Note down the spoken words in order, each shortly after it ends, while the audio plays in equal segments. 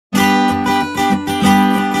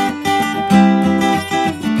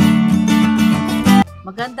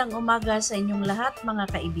Magandang umaga sa inyong lahat mga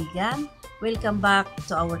kaibigan. Welcome back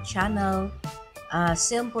to our channel,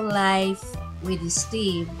 Simple Life with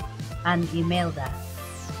Steve and Imelda.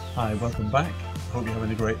 Hi, welcome back. Hope you're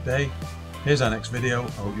having a great day. Here's our next video.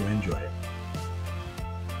 I hope you enjoy it.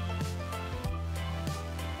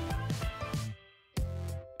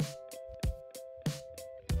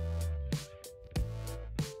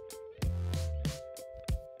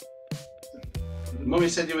 Mummy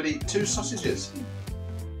said you would eat 2 sausages.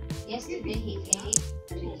 Yesterday he ate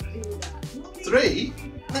 3?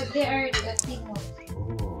 but they are the thing of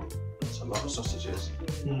Oh, that's a lot of sausages.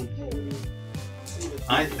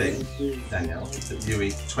 I think, Danielle, that you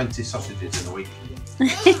eat 20 sausages in a week.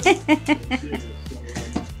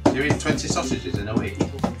 You eat 20 sausages in a week?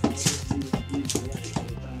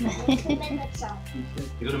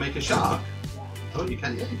 You're going to make a shark? Oh, you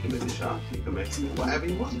can, yeah, you can make a shark. You can make whatever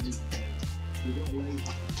you want.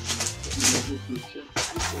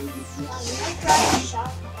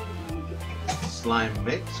 Slime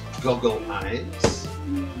mix, goggle eyes.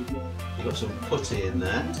 You got some putty in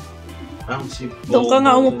there. Bouncy Doon ka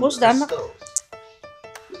nga umupos, Dana. crystals.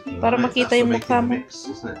 Para Right, makita that's yung for mukha making mo. the mix,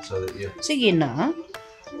 isn't it? So that you, Sige na.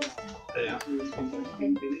 yeah.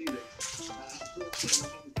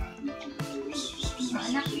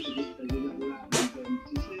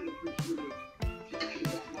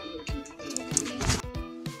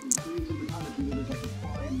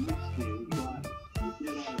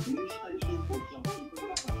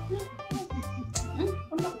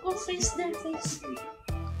 face their face.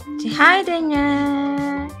 Say hi,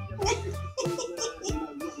 Daniel.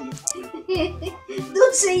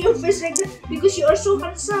 Don't say your face like that because you are so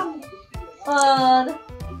handsome.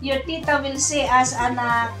 Your tita will say as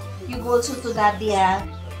anak, you go also to daddy, ha?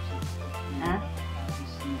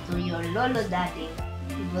 To your lolo daddy.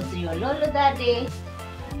 You go to your lolo daddy.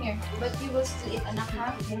 Come here, but you will still eat anak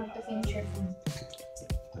half. You have to finish your food.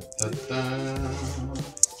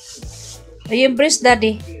 Are you embrace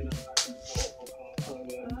daddy?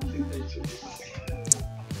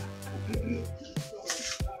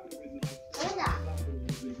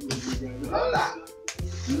 Lola!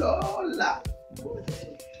 Lola!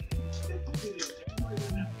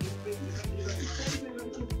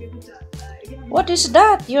 What is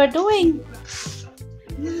that you are doing?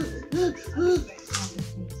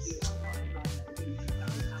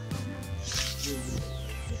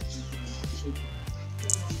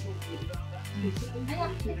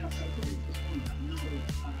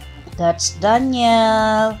 That's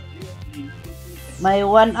Daniel. My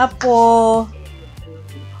one apo.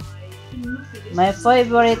 My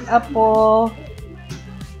favorite apo.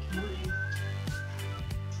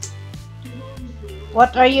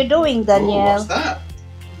 What are you doing, Oh, Daniel? what's that?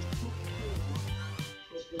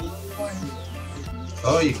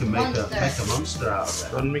 Oh, you can make a monster out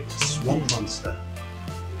of it. Make a swamp monster.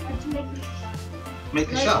 Make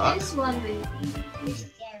a Like shark? this one will be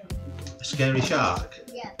A scary. scary shark?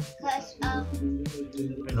 Yeah, because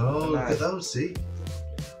Oh, look at those, see?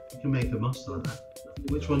 You can make a monster like that.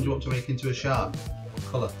 Which one do you want to make into a shark? What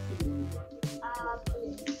colour?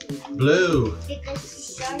 Blue.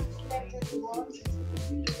 because sharks let us walk.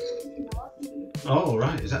 Oh,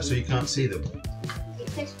 right. Is that so you can't see them?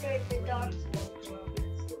 Because they're the dark.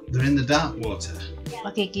 They're in the dark water.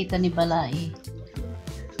 Makikita ni Balai.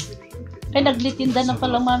 Ay, naglitinda na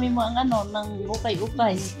pala mami mo ang ano, ng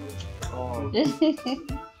ukay-ukay. Oh.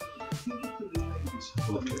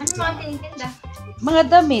 Ano mga tinitinda? Mga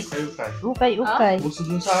damit. Ukay-ukay. Uso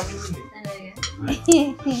dun sa amin yun eh. Talaga?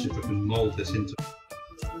 See if I can mould this into.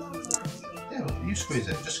 Yeah, well, you squeeze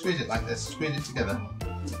it. Just squeeze it like this. Squeeze it together.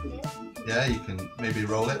 Yeah, you can maybe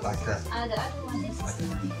roll it like a The other one is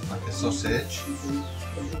like a sausage.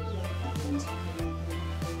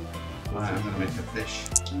 Right, I'm gonna make a fish.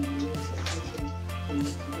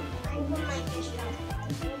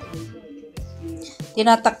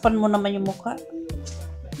 Tinatakpan mo naman yung mukha.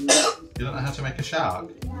 You don't know how to make a shark?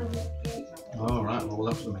 Oh, right. Well,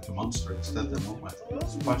 we'll have to make a monster instead, then, won't we?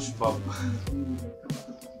 SpongeBob.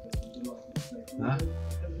 Huh?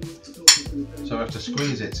 So we have to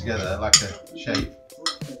squeeze it together like a shape.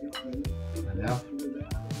 And yeah,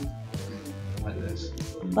 like this.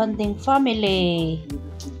 Bonding family.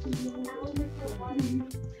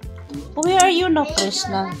 Where are you now,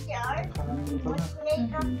 Krishna?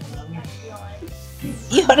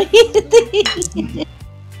 You're eating.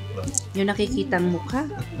 Yung nakikitang mukha.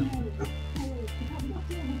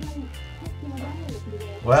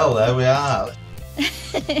 Well, there we are.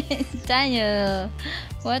 Daniel,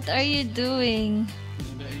 what are you doing? A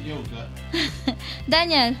bit of yogurt.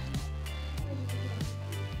 Daniel,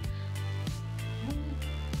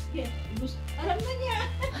 Alam na niya.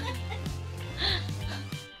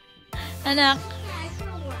 Anak.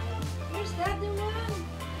 Where's the other one?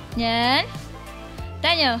 Yan.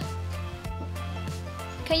 Daniel.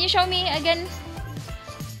 Can you show me again?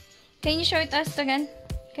 Can you show it us again?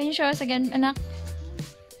 Can you show us again, anak?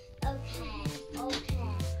 Okay.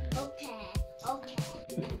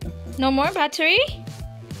 No more battery?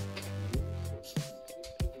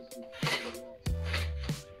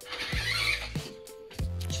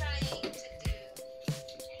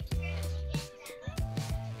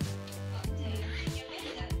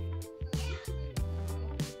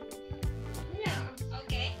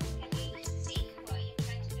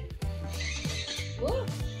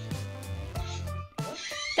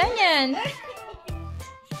 Daniel.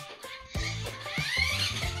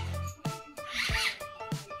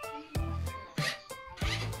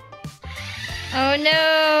 Oh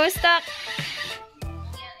no, stuck.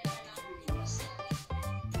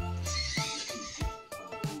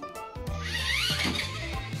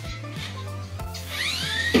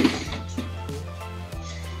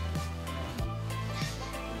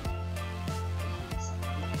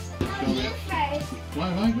 Why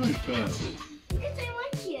am I going first? Because I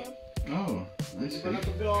want you. Oh, I see.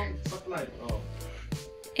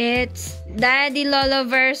 It's Daddy Lolo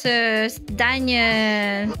versus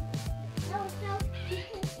Daniel. No, you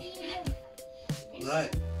can see him.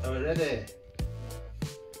 Right, are we ready?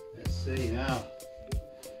 Let's see now.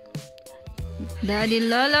 Daddy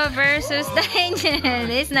Lolo versus Daniel.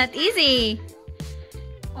 It's not easy.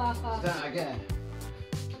 Start again.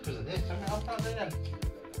 Because of this, I'm not doing it.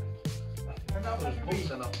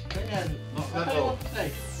 Not level.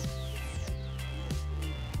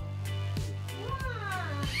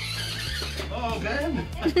 Oh, again.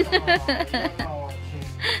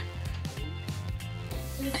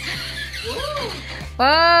 Whoa!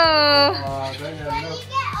 Oh, Daniel, Let me look.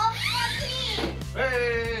 get off the tree.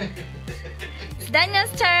 Hey! It's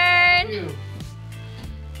Daniel's turn.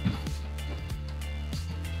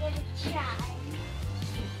 Gonna try.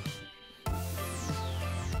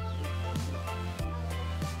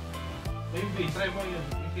 Maybe try mo yun.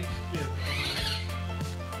 If it's clear.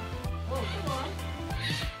 Oh, come on.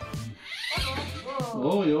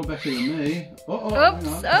 Oh, you're better than me. Oh, Oops,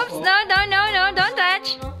 oops, no, don't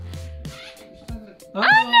touch. Oh!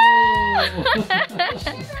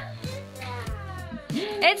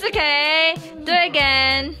 It's okay. Do it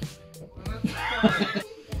again.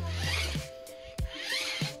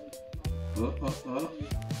 Oh.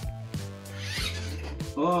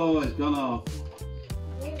 Oh, it's gone off.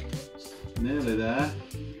 Nearly there.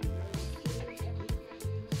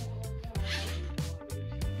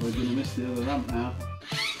 We're going to miss the other ramp now.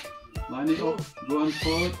 Line it up. Go on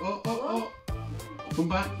forward. Oh. Come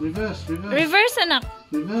back. Reverse. Reverse, anak.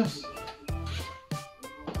 Reverse.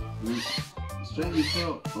 And then straighten your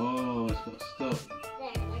foot. Oh, it's got stuck.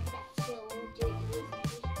 There, like that. So we'll do it easy.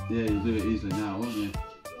 Yeah, you'll do it easily now, won't you?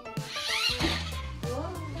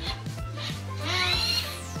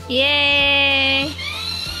 Yay!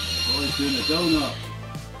 Oh, he's doing a donut.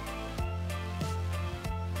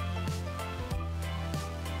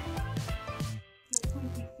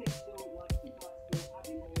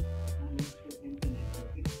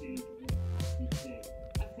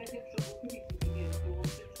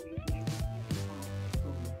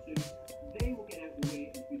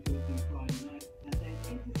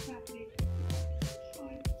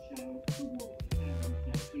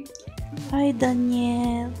 Hi,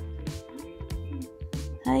 Daniel.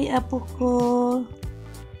 Hi, apo ko.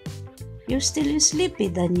 You're still sleepy,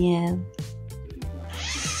 Daniel.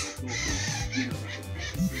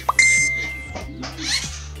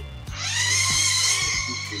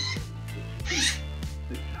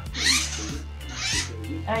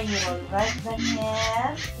 Are you alright,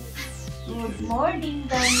 Daniel? Good morning,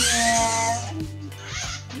 Daniel.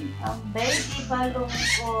 Ang baby balong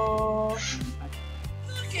ko.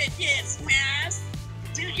 Look at this mess.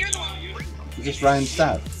 Dude, you're the one. Is this Ryan's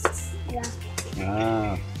dad? Yeah.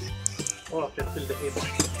 Ah. Oh, I can feel the heat.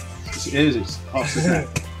 It is. It's hot, isn't it?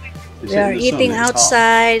 We are eating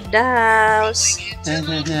outside the house.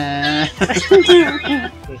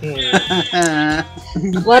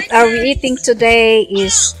 What are we eating today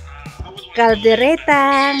is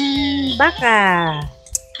calderetang baka.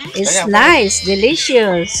 It's nice,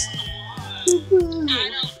 delicious.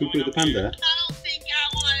 Cuckoo the panda. I don't think I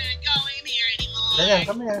want to go in here anymore. Daniel,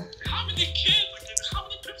 come here. How many kids? How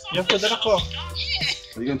many trips Yung food na ako.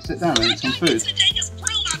 Yeah. Are you going to sit down and eat some food? They just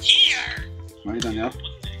room up here. Right, Daniel.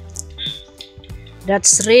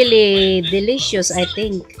 That's really delicious, I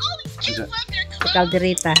think. Is it? The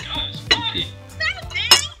caldereta.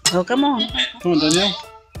 Oh, come on. Come on, Daniel.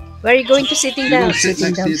 Where are you going to sitting You're down? going to sit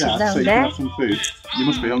Sitting next to down, your sit dad so down. you can There. have some food. You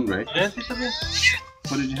must be hungry. Ayan, tita mo.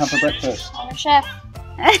 What did you have for breakfast? Our chef.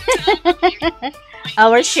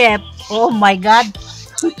 Our chef. Oh my God.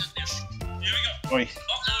 Oy.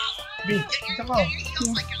 B, kita ko.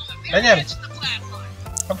 Daniel.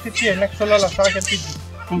 Come sit here next to Lola so I can feed you.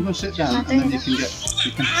 Come and sit down and then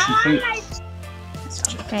you can have some food.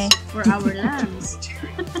 Okay. For our lunch.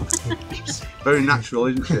 Very natural,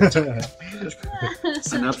 isn't it?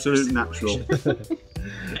 An absolute natural.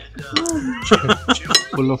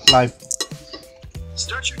 Full of life.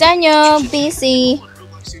 Daniel, busy.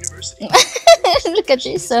 Look at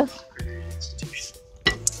yourself.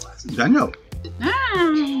 Daniel.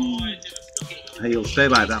 Hey, you'll stay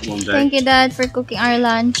like that one day. Thank you, Dad, for cooking our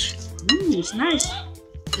lunch. It's nice.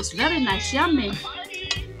 It's very nice. Yummy.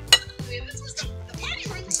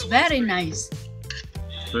 It's very nice.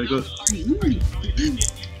 Very good.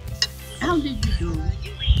 How did you do?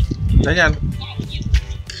 Daniel.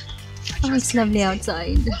 Oh, it's lovely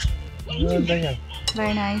outside. Daniel.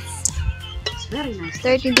 Very nice. It's very nice.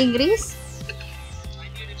 30 degrees?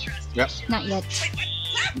 Yep, Not yet.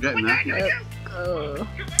 getting there. Oh.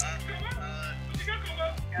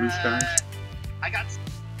 Blue skies. Hi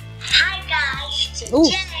guys, Ooh.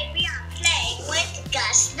 today we are playing with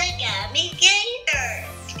Gus the Gummy Gator.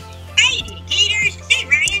 Hey Gators, hey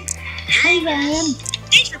Ryan. Hi Ryan.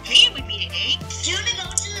 Thanks for playing with me today. Do you want to go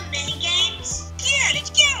to the mini games? Yeah, let's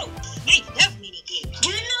go. I love mini games. Do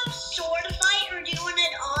you know sword fight or do you want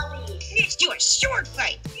an obby? Let's do a sword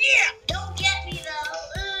fight. Yeah. Don't get me though.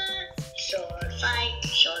 Sword fight,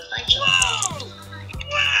 sword fight, sword fight.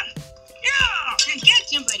 Wow. Yeah, I got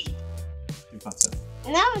somebody. Fatter.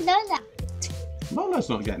 No, Lola. Lola's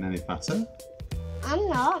not getting any fatter. I'm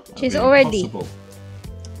not. That'd She's be already. impossible.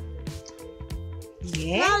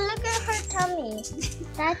 Yeah. No, look at her tummy.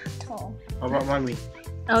 That tall. How about mommy?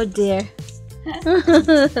 Oh dear.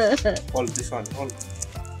 Hold this one. Hold.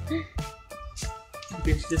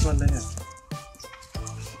 Pinch this one, Daniel.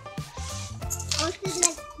 I'll sit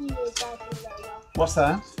next to you, Daddy Lola. What's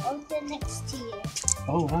that? I'll sit next to you.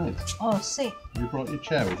 Oh, right. Oh, sick. You brought your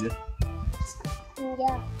chair with you.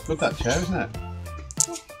 Yeah. Good, that chair, isn't it?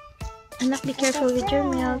 Anak, be careful with your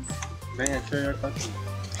milk. Daniel, show your tattoo.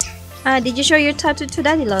 Did you show your tattoo to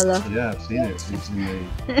Daddy, Lolo? Yeah, I've seen it. It's in the...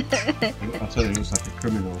 I tell you, it looks like a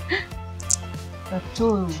criminal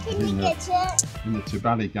Tattoo. Can you get it? in the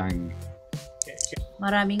Tibali gang.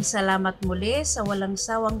 Maraming salamat muli sa walang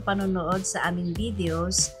sawang panonood sa aming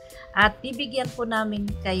videos at bibigyan po namin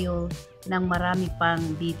kayo ng marami pang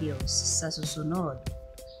videos sa susunod.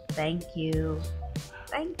 Thank you.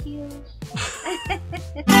 Thank you.